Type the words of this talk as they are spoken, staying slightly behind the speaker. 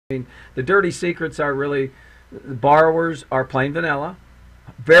The dirty secrets are really the borrowers are plain vanilla,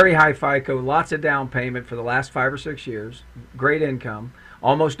 very high FICO, lots of down payment for the last 5 or 6 years, great income,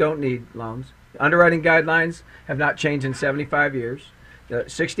 almost don't need loans. Underwriting guidelines have not changed in 75 years.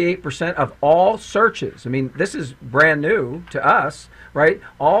 68% of all searches, I mean, this is brand new to us, right?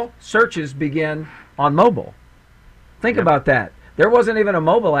 All searches begin on mobile. Think about that. There wasn't even a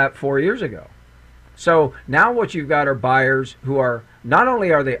mobile app 4 years ago. So now what you've got are buyers who are, not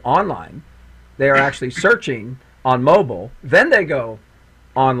only are they online, they are actually searching on mobile, then they go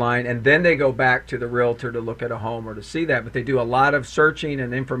online, and then they go back to the realtor to look at a home or to see that. But they do a lot of searching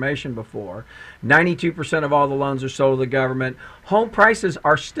and information before. 92% of all the loans are sold to the government. Home prices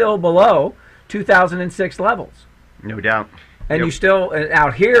are still below 2006 levels. No doubt. And you still,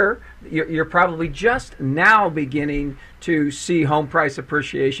 out here, you're probably just now beginning to see home price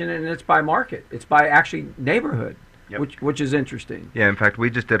appreciation, and it's by market. It's by actually neighborhood, which is interesting. Yeah, in fact, we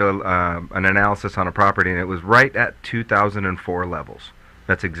just did an analysis on a property, and it was right at 2004 levels.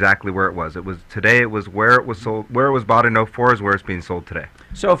 That's exactly where it was. It was today. It was where it was sold, where it was bought in '04 is where it's being sold today.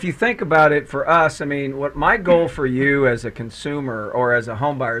 So if you think about it, for us, I mean, what my goal for you as a consumer or as a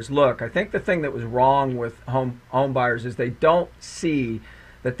home buyer is, look, I think the thing that was wrong with home buyers is they don't see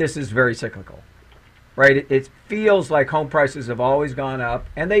that this is very cyclical, right? It feels like home prices have always gone up,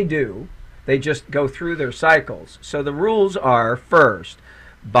 and they do. They just go through their cycles. So the rules are, first,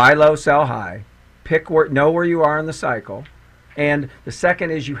 buy low, sell high, know where you are in the cycle. And the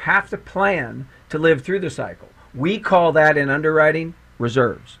second is you have to plan to live through the cycle. We call that in underwriting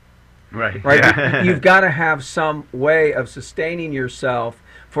reserves. Right. Yeah. You've got to have some way of sustaining yourself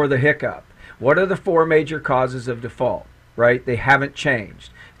for the hiccup. What are the 4 major causes of default? Right? They haven't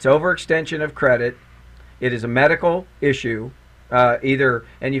changed. It's overextension of credit. It is a medical issue. And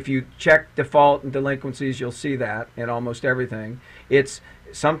if you check default and delinquencies, you'll see that in almost everything. It's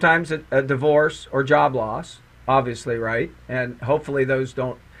sometimes a divorce or job loss. Obviously, right? And hopefully those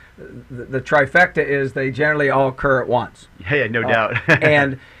don't, the trifecta is they generally all occur at once. Yeah, no doubt.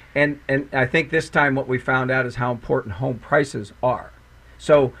 and I think this time what we found out is how important home prices are.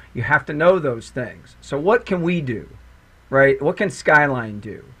 So you have to know those things. So what can we do, right? What can Skyline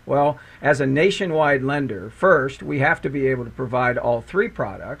do? Well, as a nationwide lender, first, we have to be able to provide all 3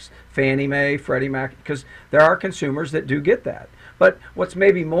 products, Fannie Mae, Freddie Mac, because there are consumers that do get that. But what's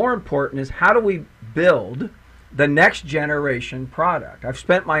maybe more important is how do we build the next generation product? I've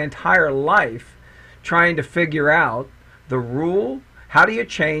spent my entire life trying to figure out the rule. How do you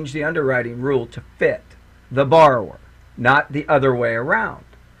change the underwriting rule to fit the borrower, not the other way around?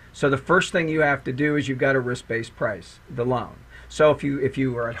 So the first thing you have to do is you've got to risk-based price the loan. So if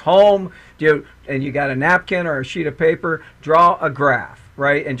you are at home and you got a napkin or a sheet of paper, draw a graph,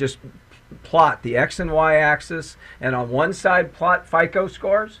 right, and just plot the X and Y axis, and on one side plot FICO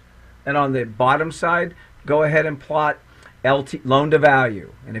scores, and on the bottom side go ahead and plot loan to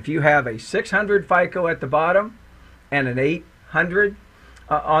value. And if you have a 600 FICO at the bottom and an 800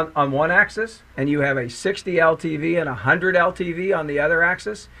 on one axis, and you have a 60 LTV and 100 LTV on the other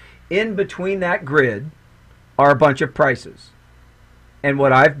axis, in between that grid are a bunch of prices. And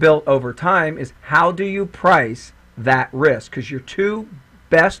what I've built over time is how do you price that risk? Because your 2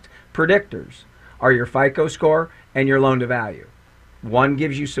 best predictors are your FICO score and your loan to value. One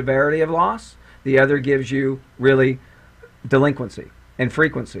gives you severity of loss. The other gives you really delinquency and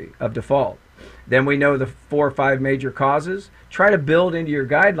frequency of default. Then we know the 4 or 5 major causes. Try to build into your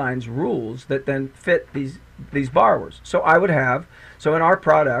guidelines rules that then fit these borrowers. So in our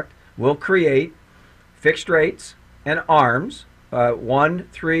product, we'll create fixed rates and ARMs, 1,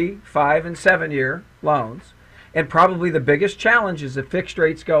 3, 5, and 7-year loans. And probably the biggest challenge is if fixed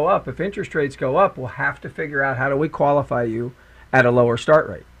rates go up, if interest rates go up, we'll have to figure out how do we qualify you at a lower start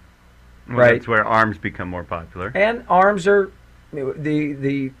rate. Well, right. That's where ARMs become more popular. And ARMs are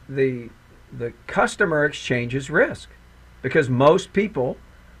the customer exchanges risk, because most people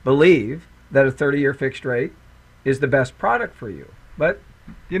believe that a 30-year fixed rate is the best product for you. But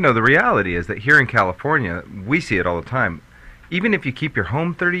the reality is that here in California, we see it all the time. Even if you keep your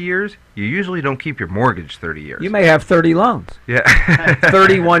home 30 years, you usually don't keep your mortgage 30 years. You may have 30 loans. Yeah.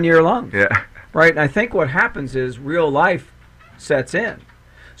 31-year loans. Yeah. Right. And I think what happens is real life sets in.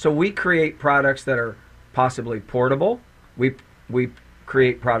 So we create products that are possibly portable. We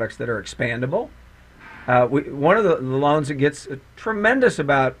create products that are expandable. One of the loans that gets a tremendous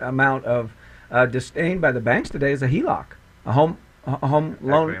amount of disdain by the banks today is a HELOC, a home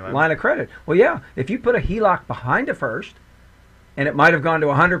loan line of credit. Well, yeah, if you put a HELOC behind a first, and it might have gone to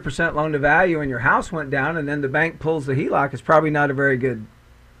 100% loan to value, and your house went down, and then the bank pulls the HELOC, it's probably not a very good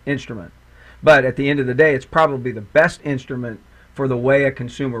instrument. But at the end of the day, it's probably the best instrument for the way a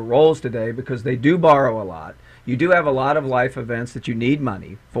consumer rolls today, because they do borrow a lot. You do have a lot of life events that you need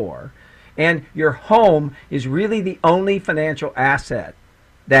money for. And your home is really the only financial asset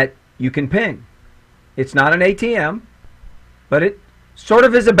that you can ping. It's not an ATM, but it sort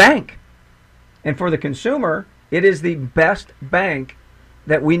of is a bank. And for the consumer, it is the best bank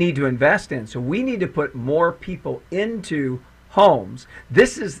that we need to invest in. So we need to put more people into homes.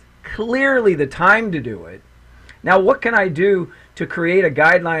 This is clearly the time to do it. Now, what can I do to create a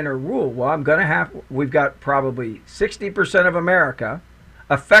guideline or rule? Well, we've got probably 60% of America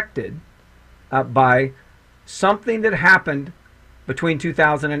affected by something that happened between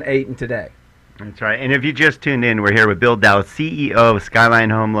 2008 and today. That's right. And if you just tuned in, we're here with Bill Dow, CEO of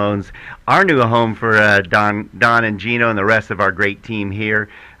Skyline Home Loans, our new home for Don and Gino and the rest of our great team here,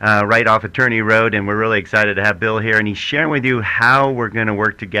 right off Attorney Road. And we're really excited to have Bill here. And he's sharing with you how we're going to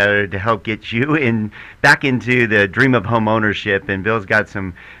work together to help get you back into the dream of home ownership. And Bill's got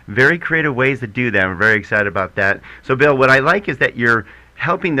some very creative ways to do that. We're very excited about that. So, Bill, what I like is that you're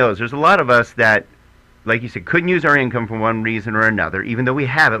helping those. There's a lot of us that, like you said, couldn't use our income for one reason or another. Even though we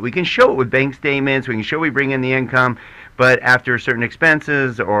have it, we can show it with bank statements, we can show we bring in the income, but after certain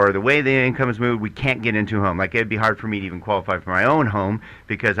expenses or the way the income is moved, we can't get into a home. Like, it'd be hard for me to even qualify for my own home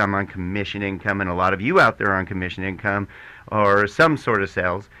because I'm on commission income, and a lot of you out there are on commission income or some sort of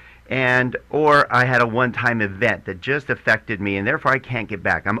sales. Or I had a one-time event that just affected me, and therefore I can't get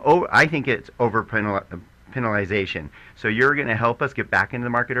back. I think it's penalization. So you're going to help us get back into the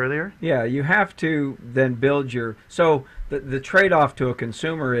market earlier? Yeah, you have to then build your... So the trade-off to a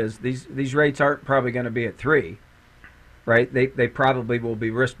consumer is these rates aren't probably going to be at 3, right? They probably will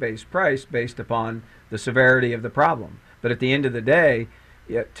be risk-based price based upon the severity of the problem. But at the end of the day,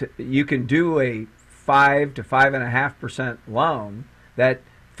 you can do a 5 to 5.5% loan that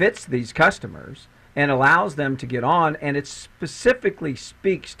fits these customers and allows them to get on, and it specifically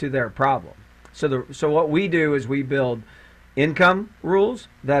speaks to their problem. So what we do is we build income rules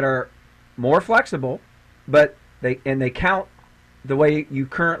that are more flexible, but they count the way you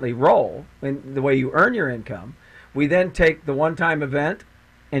currently roll and the way you earn your income. We then take the one-time event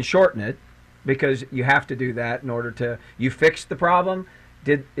and shorten it, because you have to do that in order to, you fix the problem.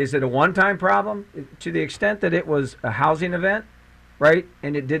 Is it a one-time problem? To the extent that it was a housing event, right,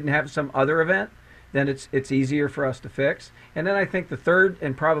 and it didn't have some other event, then it's easier for us to fix. And then I think the third,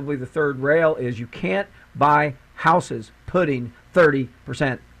 and probably the third rail, is you can't buy houses putting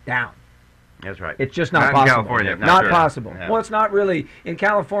 30% down. That's right. It's just not Not in possible. California, Not sure. possible. Yeah. Well, it's not really. In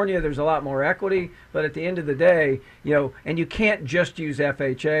California, there's a lot more equity, but at the end of the day, and you can't just use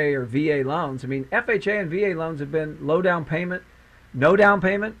FHA or VA loans. I mean, FHA and VA loans have been low down payment, no down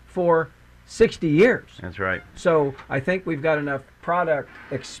payment for 60 years. That's right. So I think we've got enough product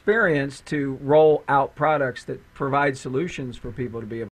experience to roll out products that provide solutions for people to be able